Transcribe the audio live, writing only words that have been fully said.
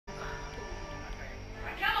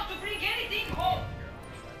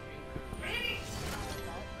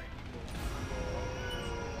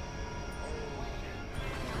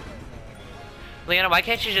Leanna, why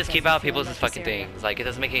can't you just keep out people's fucking things? Like, it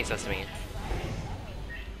doesn't make any sense to me.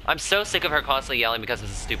 I'm so sick of her constantly yelling because of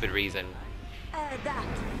a stupid reason.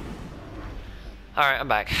 Alright, I'm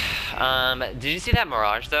back. Did you see that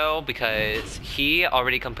Mirage though? Because he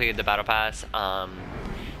already completed the battle pass.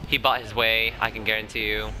 He bought his way, I can guarantee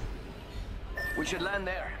you. We should land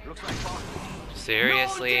there. Looks like fun.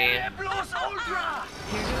 Seriously? Here goes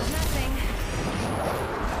nothing.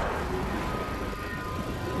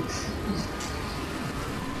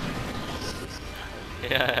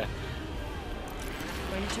 Yeah.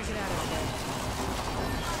 Going to check it out a bit.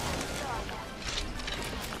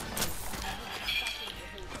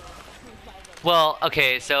 Well,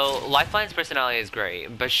 okay, so Lifeline's personality is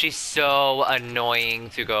great, but she's so annoying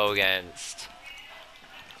to go against.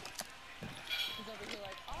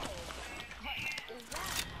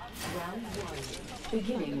 Round 1.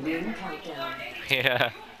 Beginning ring countdown. Yeah.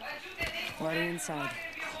 Already inside.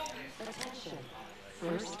 Attention.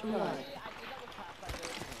 First blood.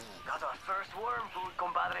 Got our first worm food,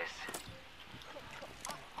 compadres.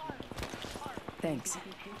 Thanks.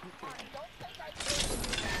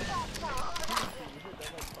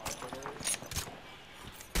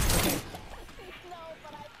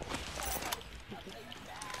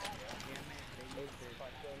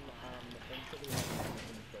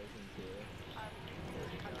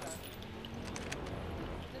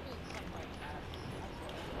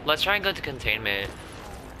 Let's try and go to containment.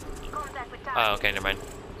 Oh, okay, never mind.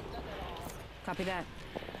 Copy that.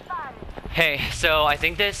 Hey, so I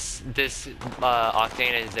think this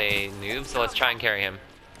Octane is a noob, so let's try and carry him.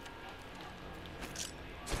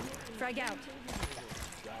 Frag out.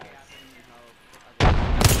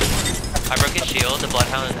 I broke his shield. The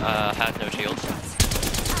Bloodhound has no shield.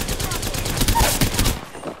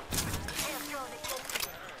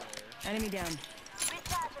 Enemy down.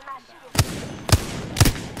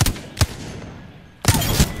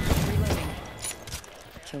 Reloading.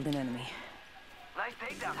 Killed an enemy. Nice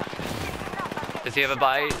takedown. Does he have a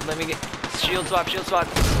buy? Let me get shield swap, shield swap.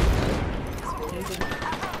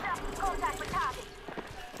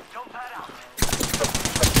 Jump pad out.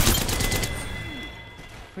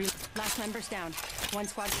 Last member's down. One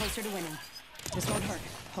squad closer to winning. This won't hurt.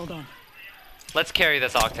 Hold on. Let's carry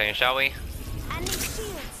this Octane, shall we? I need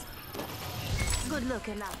shields. Good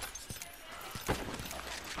looking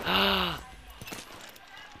now.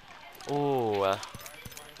 Ooh.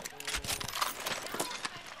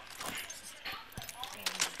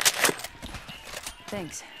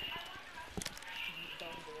 Thanks.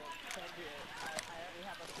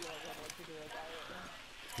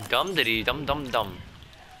 Dum diddy dum dum dum.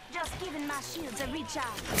 Just giving my shields a reach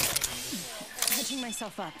out. Catching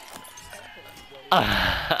myself up.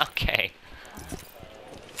 Okay.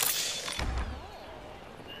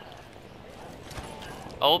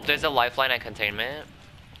 Oh, there's a lifeline at containment.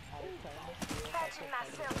 Patching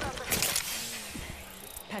myself up.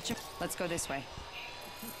 Patch. Let's go this way.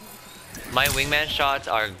 My wingman shots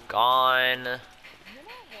are gone.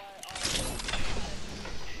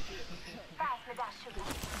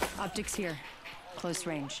 Optics here. Close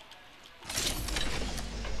range.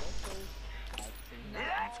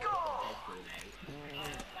 Let's go.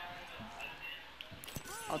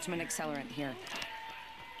 Ultimate accelerant here.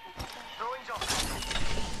 Throwing jump.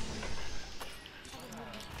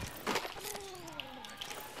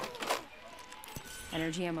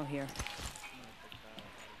 Energy ammo here.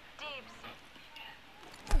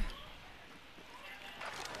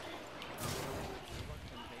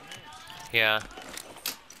 Yeah.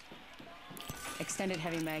 Extended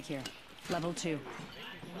heavy mag here. Level 2.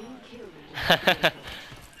 Not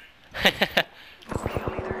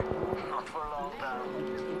for long, pal.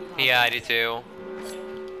 Yeah, I do too.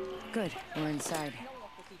 Good. We're inside.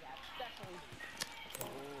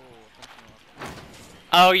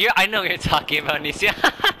 Oh, yeah, I know what you're talking about, Nisia.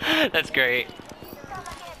 That's great.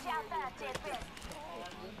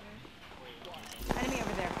 Enemy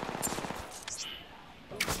over there.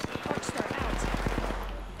 Torch star out.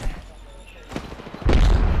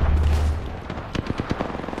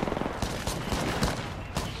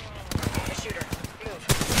 Shooter, move.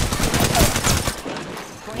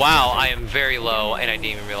 Wow, I am very low, and I didn't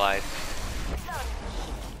even realize.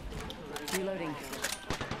 Reloading.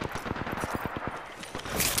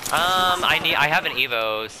 I have an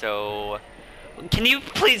Evo, so can you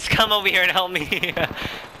please come over here and help me?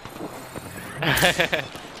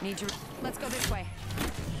 Need to. Let's go this way.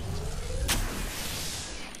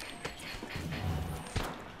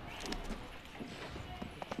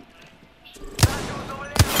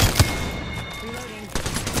 Reloading.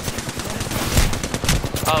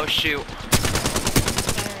 Oh shoot.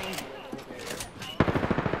 Firing.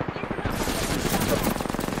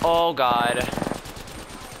 Oh god. Need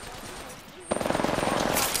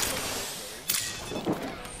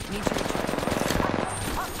to recharge.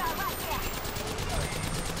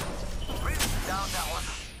 Down that one.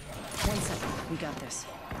 1 second. We got this.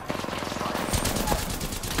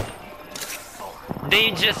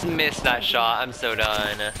 They just missed that shot. I'm so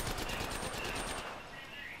done. Just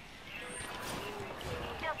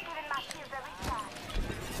giving my shields a recharge.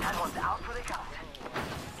 That one's out for the count.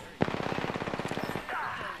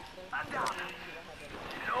 I'm down.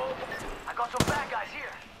 No, I got some bad guys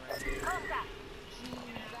here. Contact.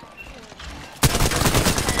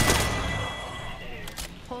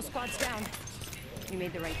 Whole squad's down. You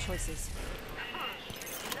made the right choices.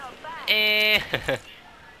 Eh.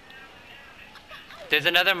 There's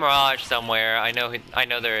another Mirage somewhere. I know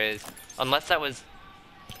there is. Unless that was,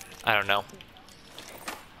 I don't know.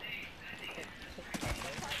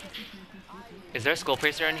 Is there a Skull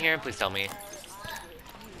Piercer in here? Please tell me.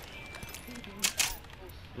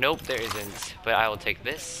 Nope, there isn't. But I will take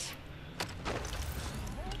this.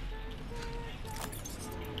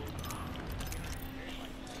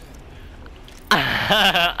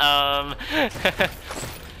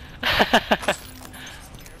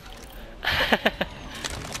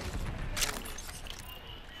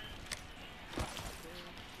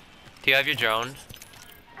 Do you have your drone?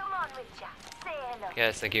 Come on, Richard. Say hello.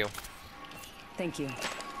 Yes, thank you. Thank you.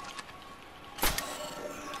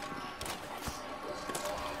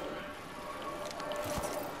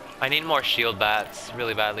 I need more shield bats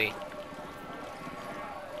really badly.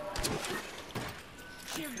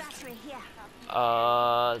 Shield battery here.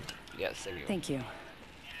 Yes, thank you. Thank you.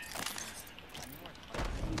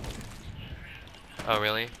 Oh,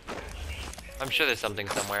 really? I'm sure there's something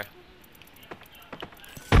somewhere.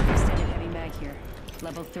 Extended heavy mag here.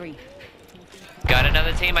 Level 3. Got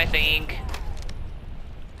another team, I think.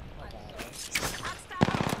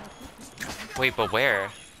 Wait, but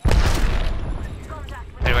where?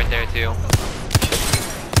 They're right there too.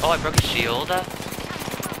 Oh, I broke his shield.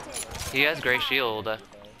 He has great shield.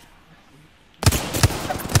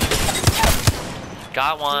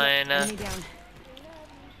 Got one. Enemy down.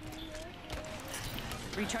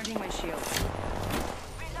 Recharging my shields.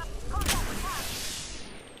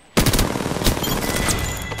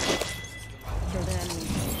 Killed an enemy.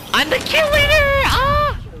 I'm the kill leader!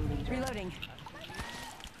 Ah! Reloading.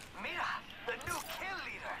 Mira, the new kill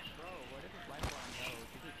leader.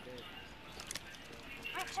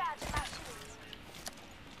 Recharge my shields.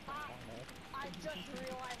 I just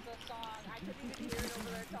realized the song. I couldn't even hear it over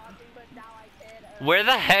there talking, but now I can. Where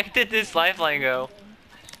the heck did this lifeline go?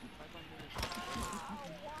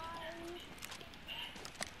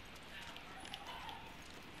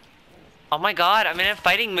 Oh my god, I'm in a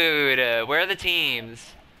fighting mood. Where are the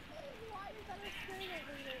teams?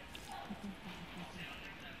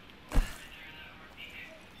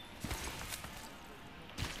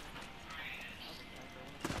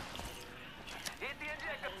 Hit the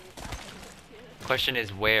injector. Question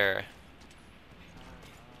is where?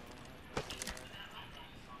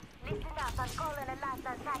 Listen up. I'm calling a last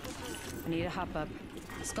on packaging. I need a hop up.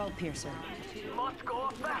 Skull piercer. Must go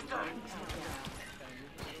up faster.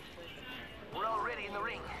 We're already in the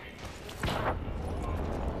ring.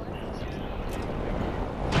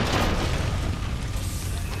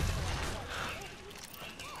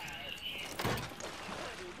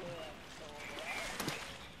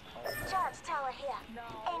 Charge tower here.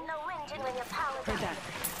 Ain't no engine when your power's Heard that.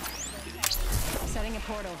 Setting a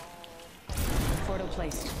portal. Portal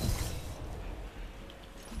placed.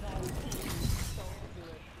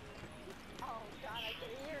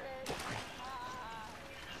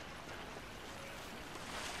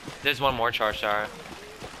 There's one more charge tower.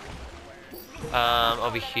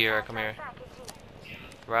 Over here. Come here.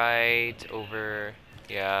 Right over.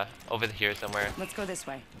 Yeah, over here somewhere. Let's go this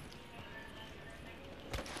way.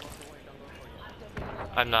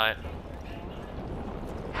 I'm not.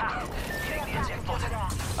 Ha! Hitting the eject button.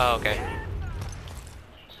 Oh, okay.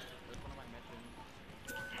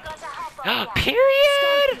 Gotta hop on ya.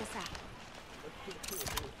 Period!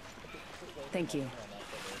 Thank you.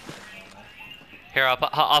 Here, I'll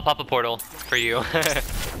pop a portal for you.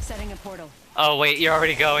 Setting a portal. Oh wait, you're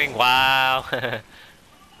already going. Wow.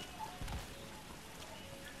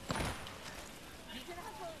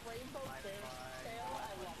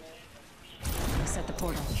 Set the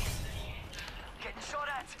portal. Getting shot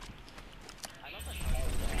at.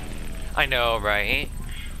 I know, right?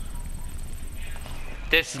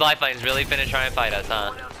 This lifeline's really finna try and fight us, huh?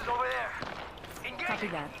 Someone else is over there. Copy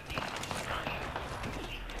Engaging. that.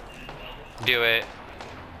 Do it.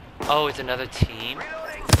 Oh, it's another team?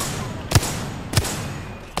 Reloading.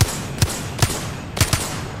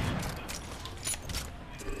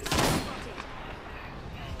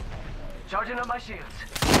 Charging up my shields.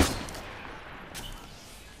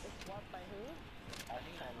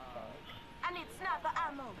 I need sniper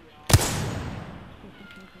ammo.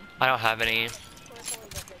 I don't have any.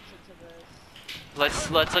 Let's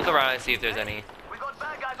look around and see if there's any. We got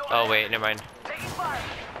bad guys over Oh there. wait, never mind. Taking fire.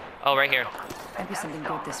 Oh, right here. Might be something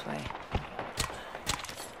good this way.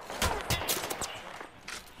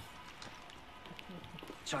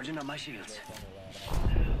 Charging up my shields.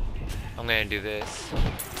 I'm gonna do this.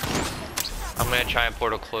 I'm gonna try and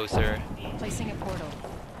portal closer. Placing a portal.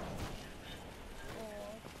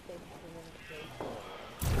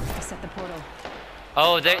 I set the portal.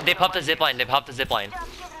 Oh, they popped the zipline. They popped the zipline.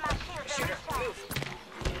 Just giving my shield a recharge.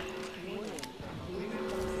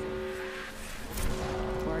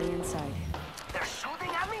 Already inside. They're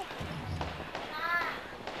shooting at me.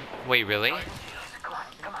 Wait, really? Come on,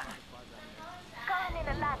 come on. Calling in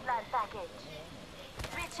a lifeline package.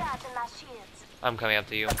 Recharging my shields. I'm coming up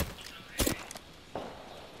to you.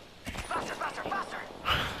 Faster, faster, faster.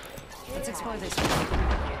 Let's explore this way.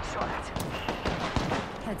 Shot at.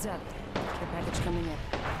 Heads up. The package coming in.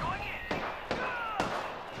 Going in.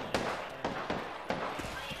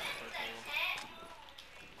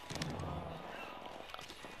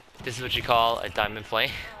 This is what you call a diamond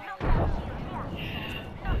flame. Knockdown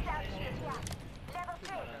shield here. Level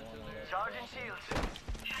 3. Charging shields.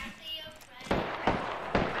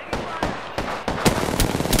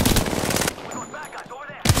 We got bad guys over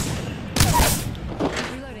there.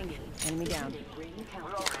 Reloading. Enemy down.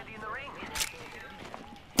 We're already in the ring.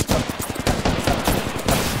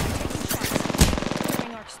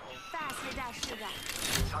 Clearing arcs. Fast with that sugar.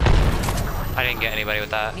 I didn't get anybody with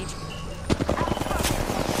that.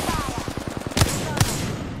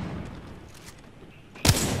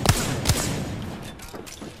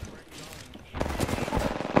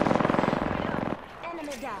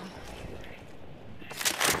 Enemy down.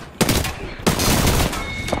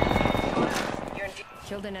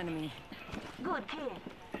 Killed an enemy. Good kill.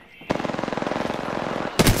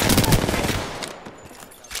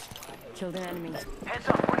 Killed an enemy. Heads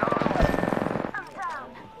up, we're not alone. I'm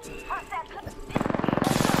down. Hostile close.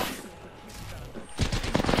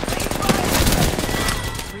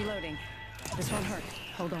 Reloading. This won't hurt.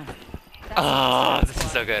 Hold on. Oh, this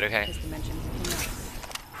is so good. Okay. This dimension picking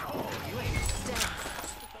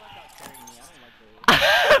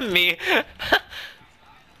up. Me.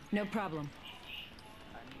 No problem.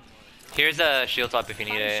 Here's a shield top if you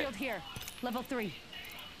need Fire it. shield here. Level 3.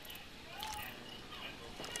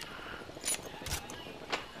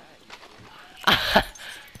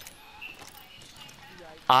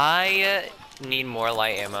 I need more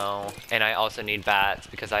light ammo, and I also need bats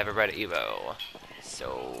because I have a red Evo.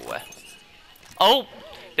 So, oh,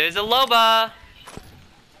 there's a Loba.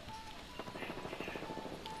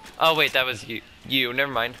 Oh wait, that was you.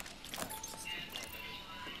 Never mind.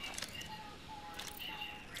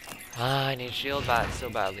 Ah, I need shield bats so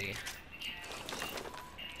badly.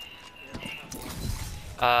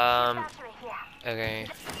 Battery here. Okay.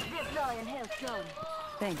 Deploying health zone.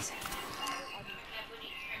 Thanks.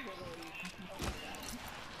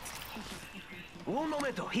 Un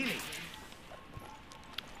momento, healing.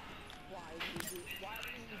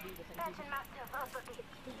 Patching myself up a bit.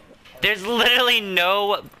 There's literally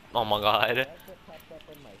no. Oh my god.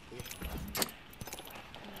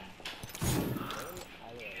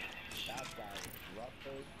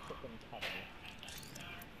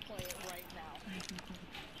 Play it right now.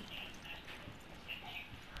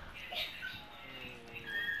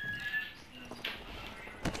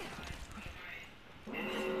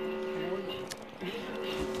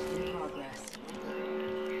 In progress.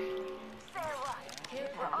 Say what?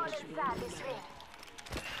 We're all inside this ring.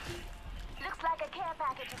 Looks like a care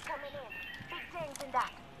package is coming in. Big things in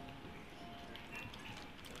that.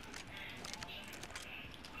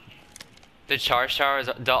 The charge towers,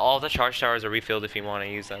 all the charge towers are refilled if you want to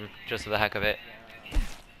use them, just for the heck of it.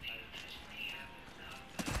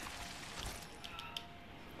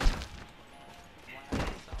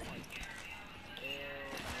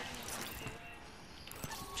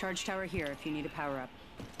 Charge tower here if you need a power up.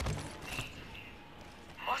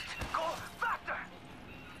 Must go faster.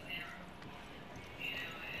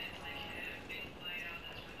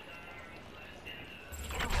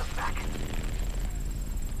 Getting health back.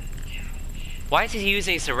 Why is he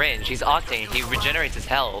using a syringe? He's Octane. He regenerates his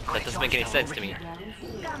health. That doesn't make any sense to me.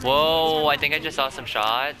 Whoa, I think I just saw some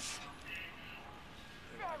shots.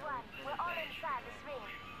 Say what? We're all inside this ring.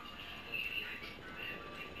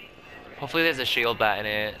 Hopefully there's a shield bat in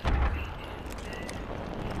it.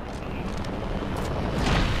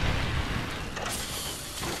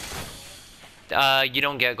 You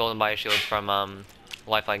don't get golden bio shields from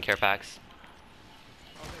lifeline care packs.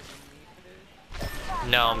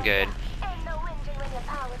 No, I'm good. Ain't no whinging when your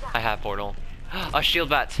power's I out. have portal. A shield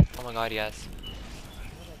bat. Oh my god, yes.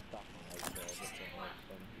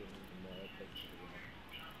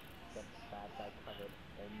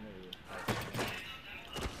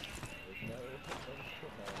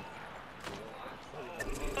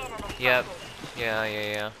 Yep.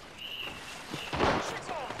 Yeah.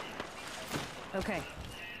 Okay.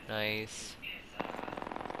 Nice.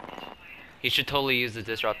 You should totally use the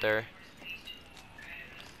disruptor.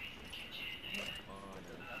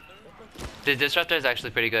 The disruptor is actually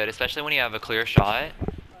pretty good, especially when you have a clear shot.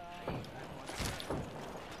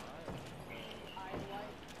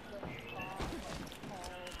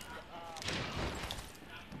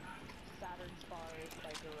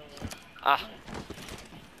 Ah.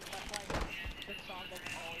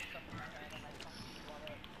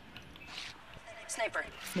 Sniper.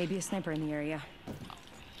 Maybe a sniper in the area.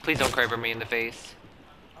 Please don't Kraber me in the face.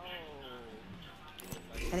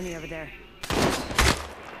 Enemy over there.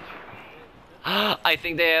 I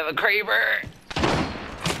think they have a Kraber.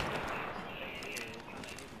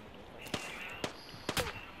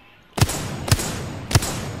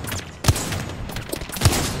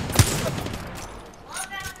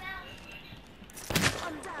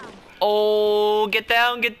 Oh, get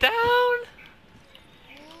down, get down.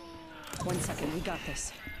 1 second, we got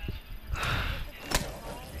this.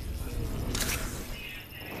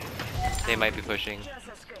 They might be pushing.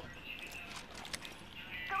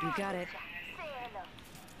 You got it.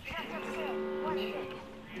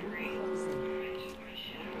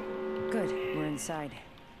 Good, we're inside.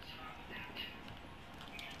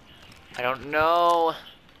 I don't know.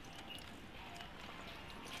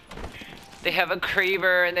 They have a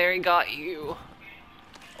Kraber and they got you.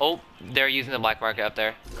 Oh, they're using the black market up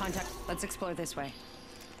there. Contact. Let's explore this way.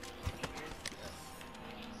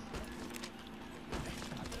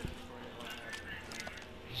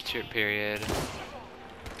 Shoot period.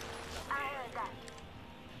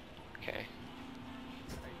 Okay.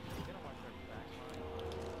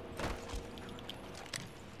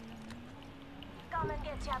 Come and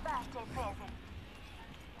get your birthday present.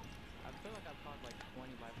 I feel like I've caught like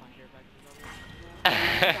 20 lifeline care packages already.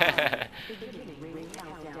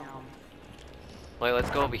 Wait, let's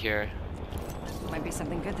go over here. Might be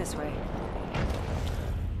something good this way.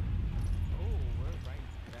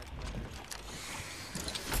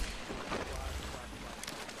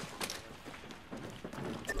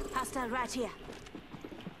 Hostile right here.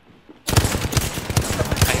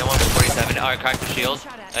 I got one with 47. Oh, I cracked the shield.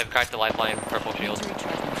 I've cracked the lifeline purple shield. To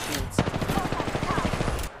recharge my shields.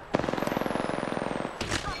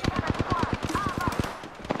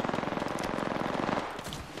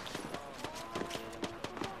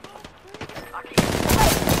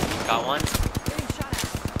 Got one. Getting shot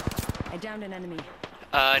at. I downed an enemy.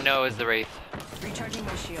 No, it was the Wraith. Recharging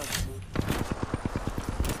my shields.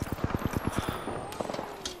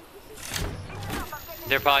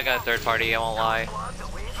 They're probably got a third party, I won't lie.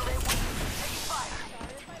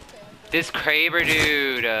 This Kraber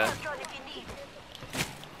dude.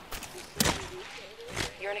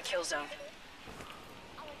 You're in a kill zone.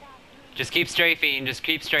 Just keep strafing, just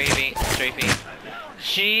keep strafing.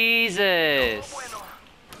 Jesus.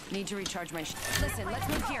 Need to recharge my Listen, let's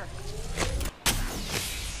move here.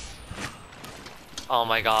 Oh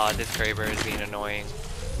my god, this Kraber is being annoying.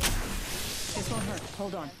 This won't hurt.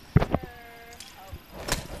 Hold on.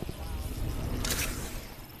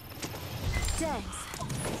 Thanks.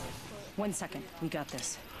 1 second. We got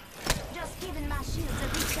this. Just giving my shields a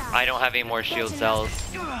recharge. I don't have any more shield cells.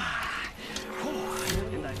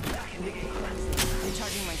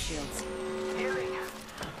 Recharging my shields.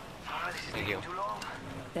 Thank you.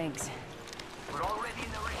 Thanks. We're already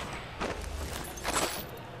in the ring.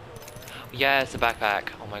 Yes, a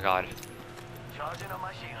backpack. Oh my god. Charging on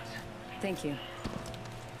my shields. Thank you.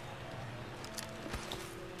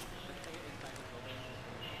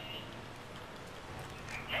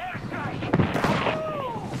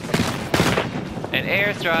 An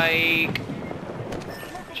airstrike.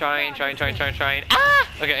 Trying. Ah!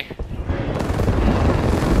 Okay. Hit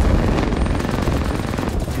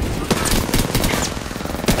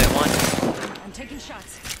one. I'm taking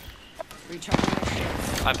shots. Recharging my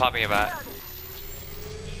shields. I'm popping it back.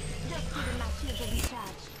 Just giving my shields a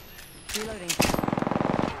recharge. Reloading.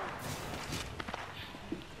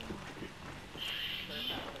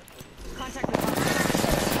 Contact with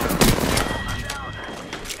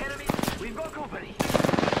Enemy, we've got company.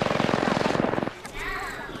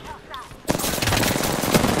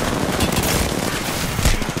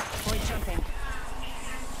 Void jumping.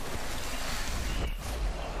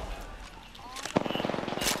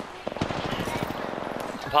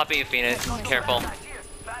 popping a Phoenix. Careful. Guys, here.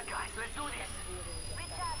 Bad guys, let's do this.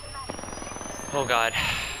 Oh god.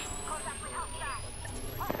 Contact with outside.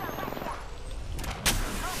 Hostile right here.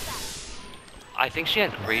 I think she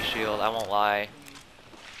had Gray Shield, I won't lie.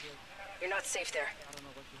 You're not safe there.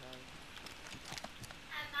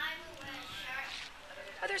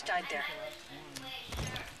 Others died there.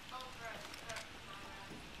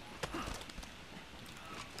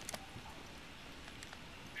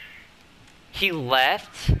 He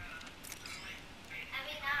left?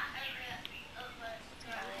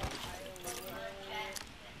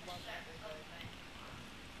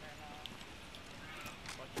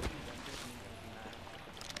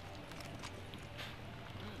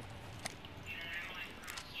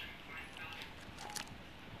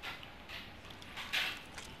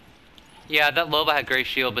 Yeah, that Loba had Gray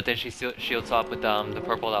Shield, but then she shield swapped with the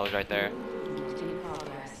purple that was right there. In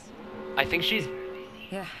progress. I think she's...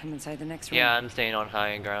 Yeah, I'm inside the next room. Yeah, I'm staying on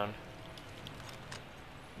high ground.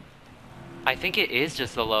 I think it is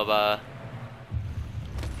just the Loba.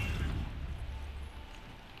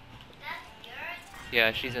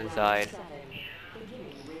 Yeah, she's inside. 7.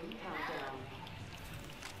 Beginning ring countdown.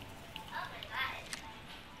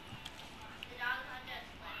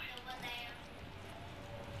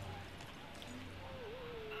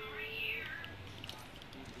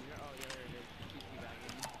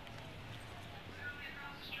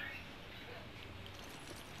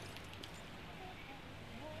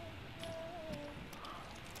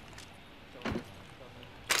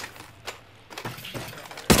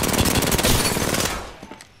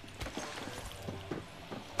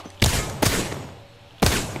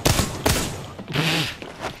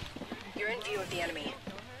 You're in view of the enemy.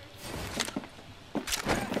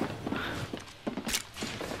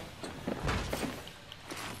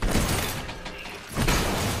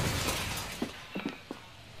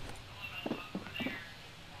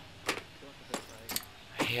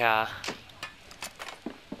 Yeah.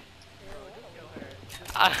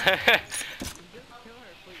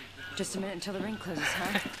 Just a minute until the ring closes,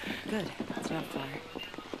 huh? Good. That's enough fire.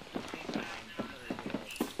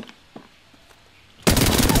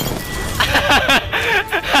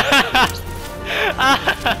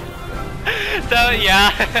 So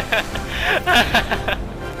yeah.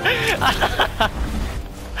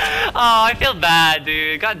 Oh, I feel bad,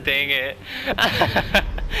 dude. God dang it.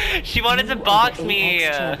 She wanted to box me.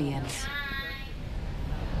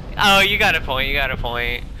 Oh, you got a point. You got a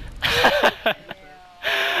point.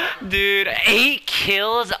 Dude, 8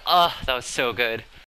 kills. Oh, that was so good.